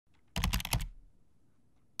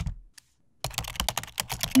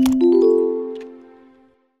Hi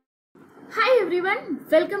everyone,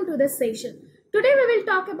 welcome to this session. Today we will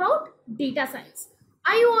talk about data science.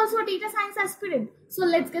 Are you also a data science aspirant? So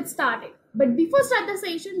let's get started. But before start the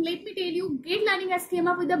session, let me tell you, Great Learning has came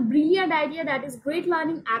up with a brilliant idea, that is Great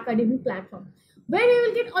Learning Academy platform, where you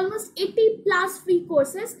will get almost 80 plus free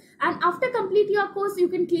courses, and after complete your course you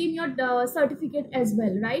can claim your certificate as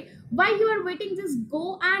well, right? While you are waiting, just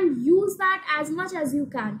go and use that as much as you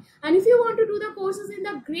can. And if you want to do the courses in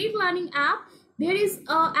the Great Learning app, there is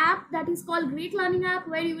a app that is called Great Learning app,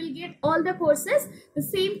 where you will get all the courses. The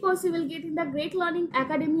same course you will get in the Great Learning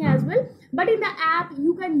Academy as well, but in the app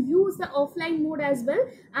you can use the offline mode as well,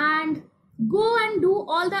 and go and do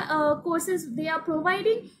all the courses they are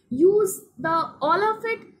providing. Use the all of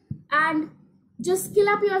it and just skill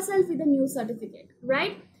up yourself with a new certificate.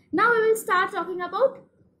 Right now we will start talking about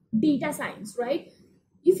data science. Right,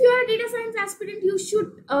 if you are a data science aspirant, you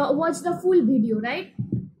should watch the full video. Right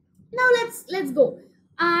now let's go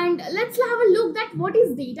and let's have a look at what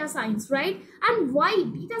is data science, right? And why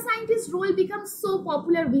data scientist role becomes so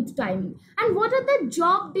popular with timing, and what are the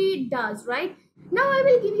job they does, right? Now I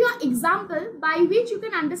will give you an example by which you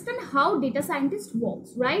can understand how data scientist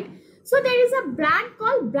works, right? So there is a brand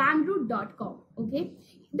called brandroot.com. Okay,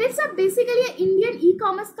 that's a basically an Indian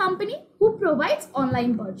e-commerce company who provides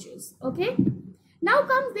online purchase. Okay, now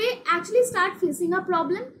comes they actually start facing a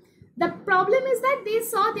problem. The problem is that they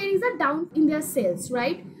saw there is a down in their sales,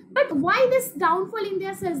 right? But why this downfall in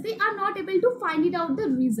their sales? They are not able to find it out the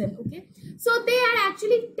reason. Okay, so they are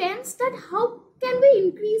actually tense that how can we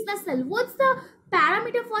increase the sale? What's the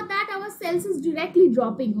parameter for that our sales is directly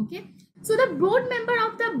dropping? Okay, so the board member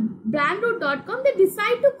of the brandroot.com, they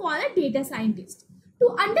decide to call a data scientist to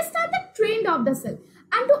understand the trend of the sale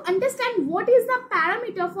and to understand what is the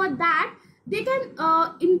parameter for that they can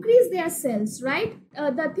increase their sales, right?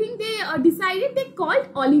 The thing they decided, they called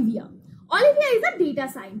Olivia. Olivia is a data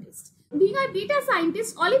scientist. Being a data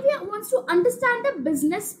scientist, Olivia wants to understand the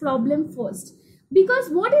business problem first, because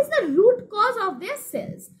what is the root cause of their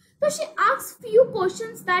sales? So she asks few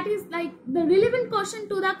questions, that is like the relevant question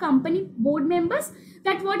to the company board members,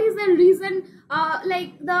 that what is the reason,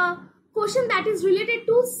 like the question that is related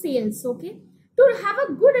to sales, okay, to have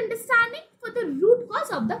a good understanding for the root cause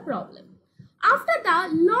of the problem. After the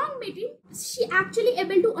long meeting, she actually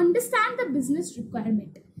able to understand the business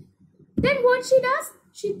requirement. Then what she does,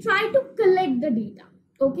 she try to collect the data,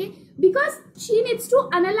 okay, because she needs to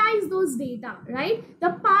analyze those data, right,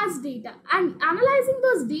 the past data, and analyzing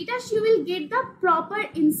those data she will get the proper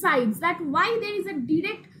insights that why there is a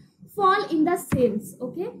direct fall in the sales.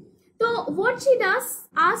 Okay, so what she does,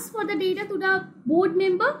 asks for the data to the board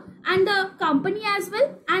member and the company as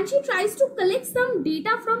well, and she tries to collect some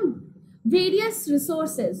data from various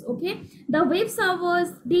resources. Okay, the web servers,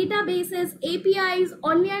 databases, APIs,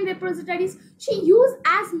 online repositories. She use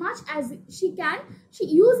as much as she can. She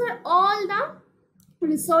uses all the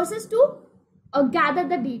resources to gather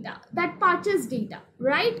the data, that purchase data,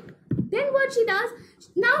 right? Then what she does,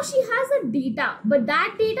 now she has a data, but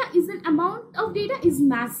that data is an amount of data is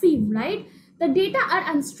massive, right? The data are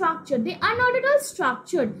unstructured, they are not at all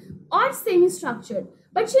structured or semi-structured,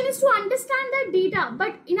 but she needs to understand that data.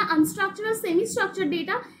 But in an unstructured or semi-structured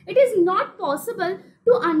data, it is not possible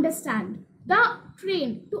to understand the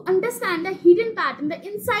trend, to understand the hidden pattern, the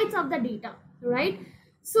insights of the data, right?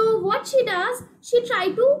 So what she does, she try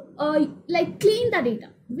to like clean the data.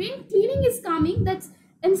 When cleaning is coming, that's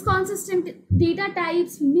inconsistent data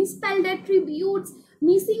types, misspelled attributes,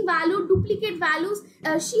 missing value, duplicate values,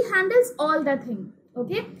 she handles all the thing.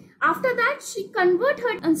 Okay, after that she convert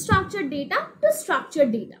her unstructured data to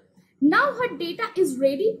structured data. Now her data is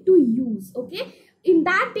ready to use. Okay, in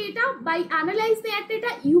that data, by analyze that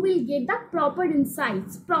data, you will get the proper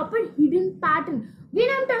insights, proper hidden pattern. When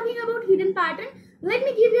I'm talking about hidden pattern, let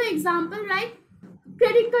me give you an example, right?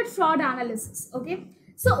 Credit card fraud analysis. Okay,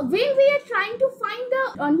 so when we are trying to find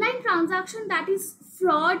the online transaction that is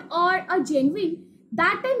fraud or a genuine,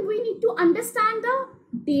 that time we need to understand the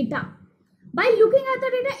data. By looking at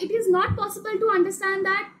the data, it is not possible to understand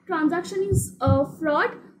that transaction is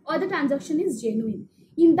fraud or the transaction is genuine.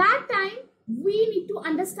 In that time, we need to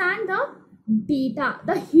understand the data,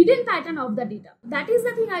 the hidden pattern of the data. That is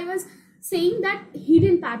the thing I was saying, that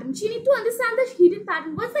hidden pattern. She need to understand the hidden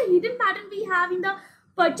pattern. What's the hidden pattern we have in the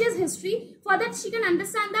purchase history? For that, she can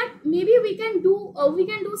understand that maybe we can do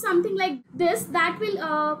something like this that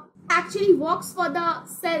will actually works for the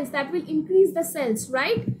sales, that will increase the sales,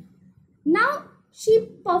 right? Now she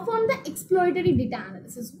performed the exploratory data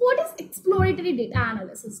analysis. What is exploratory data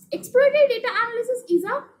analysis? Exploratory data analysis is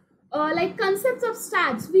a like concepts of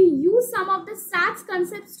stats. We use some of the stats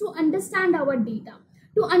concepts to understand our data,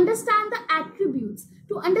 to understand the attributes,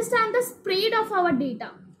 to understand the spread of our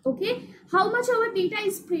data. Okay, how much our data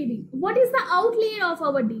is spreading, what is the outlayer of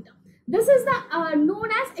our data. This is the known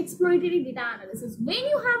as exploratory data analysis. When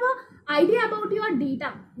you have a idea about your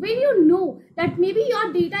data, when you know that maybe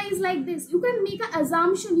your data is like this, you can make an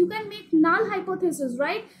assumption, you can make null hypothesis,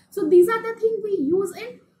 right? So these are the things we use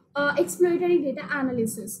in exploratory data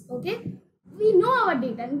analysis. Okay, we know our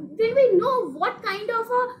data, and then we know what kind of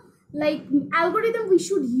a algorithm we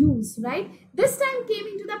should use, right? This time came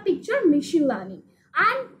into the picture machine learning,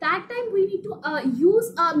 and that time we need to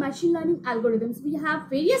use machine learning algorithms. We have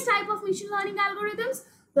various type of machine learning algorithms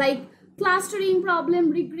like clustering,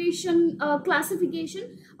 problem, regression,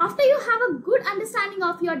 classification. After you have a good understanding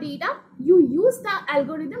of your data, you use the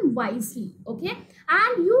algorithm wisely, okay,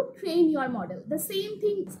 and you train your model. The same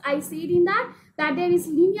things I said in that there is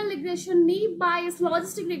linear regression, naive bias,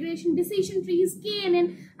 logistic regression, decision trees,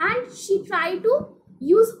 KNN, and she tried to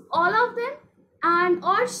use all of them, and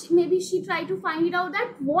or maybe she tried to find it out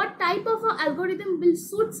that what type of a algorithm will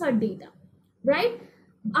suit her data, right?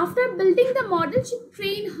 After building the model, she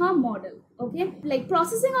trained her model. Okay, like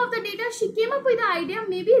processing of the data, she came up with the idea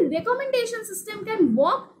maybe recommendation system can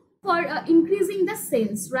work for increasing the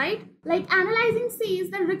sales, right? Like analyzing says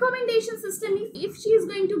the recommendation system, if she is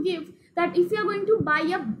going to give that if you are going to buy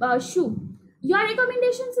a shoe, your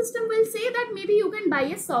recommendation system will say that maybe you can buy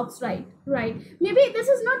a socks, right? Maybe this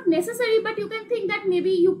is not necessary, but you can think that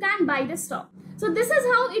maybe you can buy the stock. So this is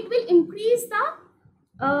how it will increase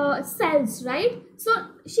the sales, right? So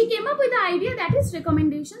she came up with the idea that is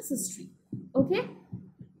recommendation system. Okay,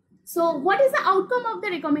 so what is the outcome of the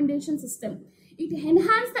recommendation system? It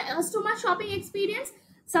enhances the customer shopping experience.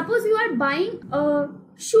 Suppose you are buying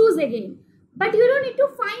shoes again, but you don't need to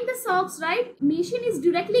find the socks, right? Machine is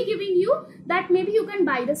directly giving you that maybe you can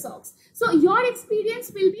buy the socks. So your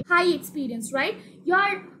experience will be high experience, right?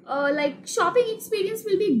 Your shopping experience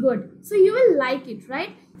will be good. So you will like it,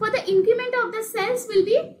 right? For the increment of the sales will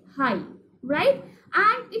be high, right?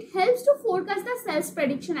 And it helps to forecast the sales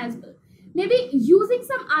prediction as well. Maybe using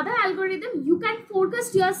some other algorithm, you can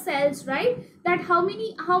forecast your sales, right? That how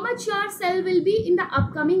much your sale will be in the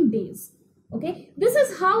upcoming days. Okay, this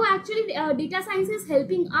is how actually data science is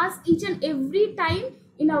helping us each and every time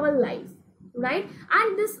in our life, right?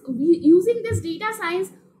 And using this data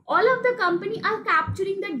science, all of the company are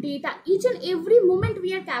capturing the data. Each and every moment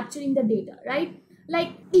we are capturing the data, right?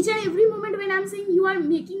 Like each and every moment when I'm saying you are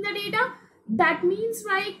making the data, that means,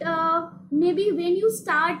 right, maybe when you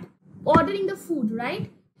start ordering the food,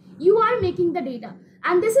 right, you are making the data,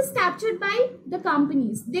 and this is captured by the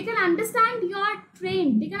companies. They can understand your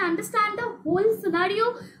trend, they can understand the whole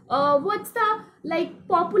scenario, what's the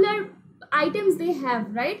popular items they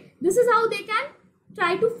have, right? This is how they can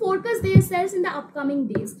try to forecast their sales in the upcoming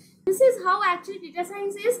days. This is how actually data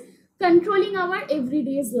science is controlling our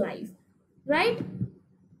everyday's life, right?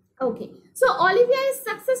 Okay, so Olivia has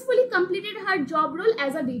successfully completed her job role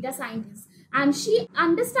as a data scientist, and she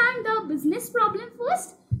understands the business problem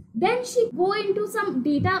first, then she go into some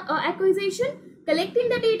data acquisition, collecting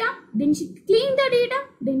the data, then she clean the data,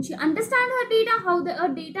 then she understand her data, how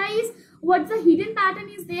the data is, what the hidden pattern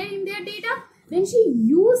is there in their data, then she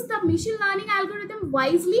use the machine learning algorithm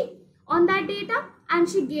wisely on that data, and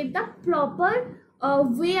she get the proper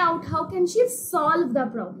way out, how can she solve the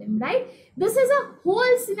problem, right? This is a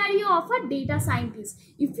whole scenario of a data scientist.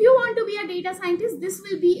 If you want to be a data scientist, this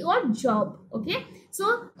will be your job. Okay,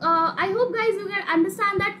 so I hope guys you can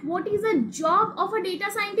understand that what is a job of a data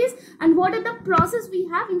scientist and what are the process we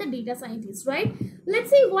have in the data scientist, right?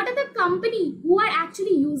 Let's see what are the company who are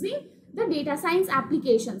actually using the data science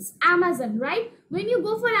applications. Amazon, right? When you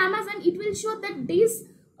go for Amazon, it will show that these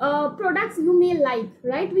products you may like,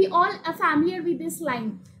 right? We all are familiar with this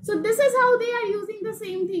line. So this is how they are using the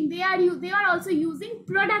same thing. They are also using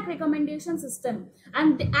product recommendation system,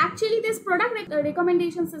 and actually this product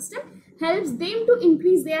recommendation system helps them to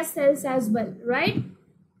increase their sales as well, right?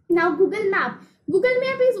 Now Google Map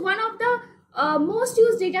is one of the most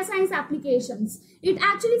used data science applications. It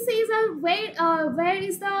actually says where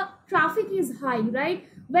is the traffic is high, right?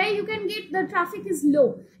 Where you can get the traffic is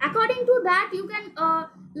low. According to that, you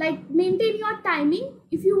can maintain your timing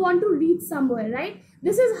if you want to reach somewhere, right?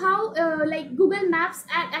 This is how Google Maps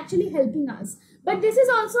are actually helping us. But this is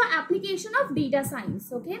also an application of data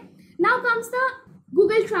science. Okay, now comes the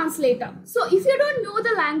Google Translator. So if you don't know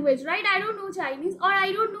the language, right, I don't know Chinese, or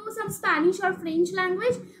I don't know some Spanish or French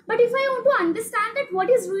language, but if I want to understand that what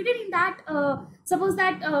is written in that suppose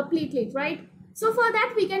that platelet, right? So for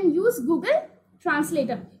that we can use Google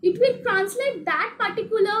Translator. It will translate that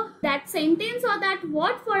particular sentence or that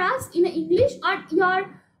word for us in English or your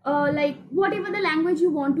like whatever the language you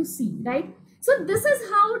want to see, right? So this is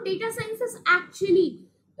how data science is actually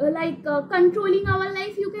controlling our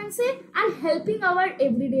life, you can say, and helping our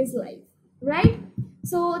everyday's life, right?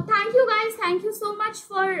 So thank you guys, thank you so much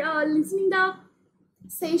for listening the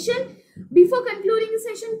session. Before concluding the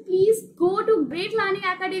session, please go to Great Learning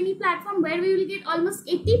Academy platform, where we will get almost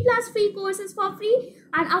 80 plus free courses for free,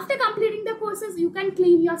 and after completing the courses you can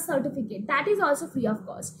claim your certificate. That is also free of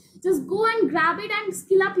cost. Just go and grab it and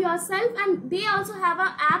skill up yourself. And they also have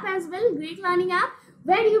an app as well, Great Learning app,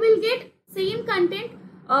 where you will get same content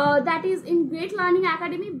that is in Great Learning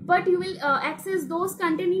Academy, but you will access those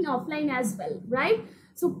content in offline as well, right?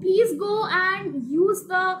 So please go and use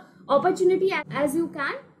the opportunity as you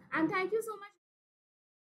can. And thank you so much.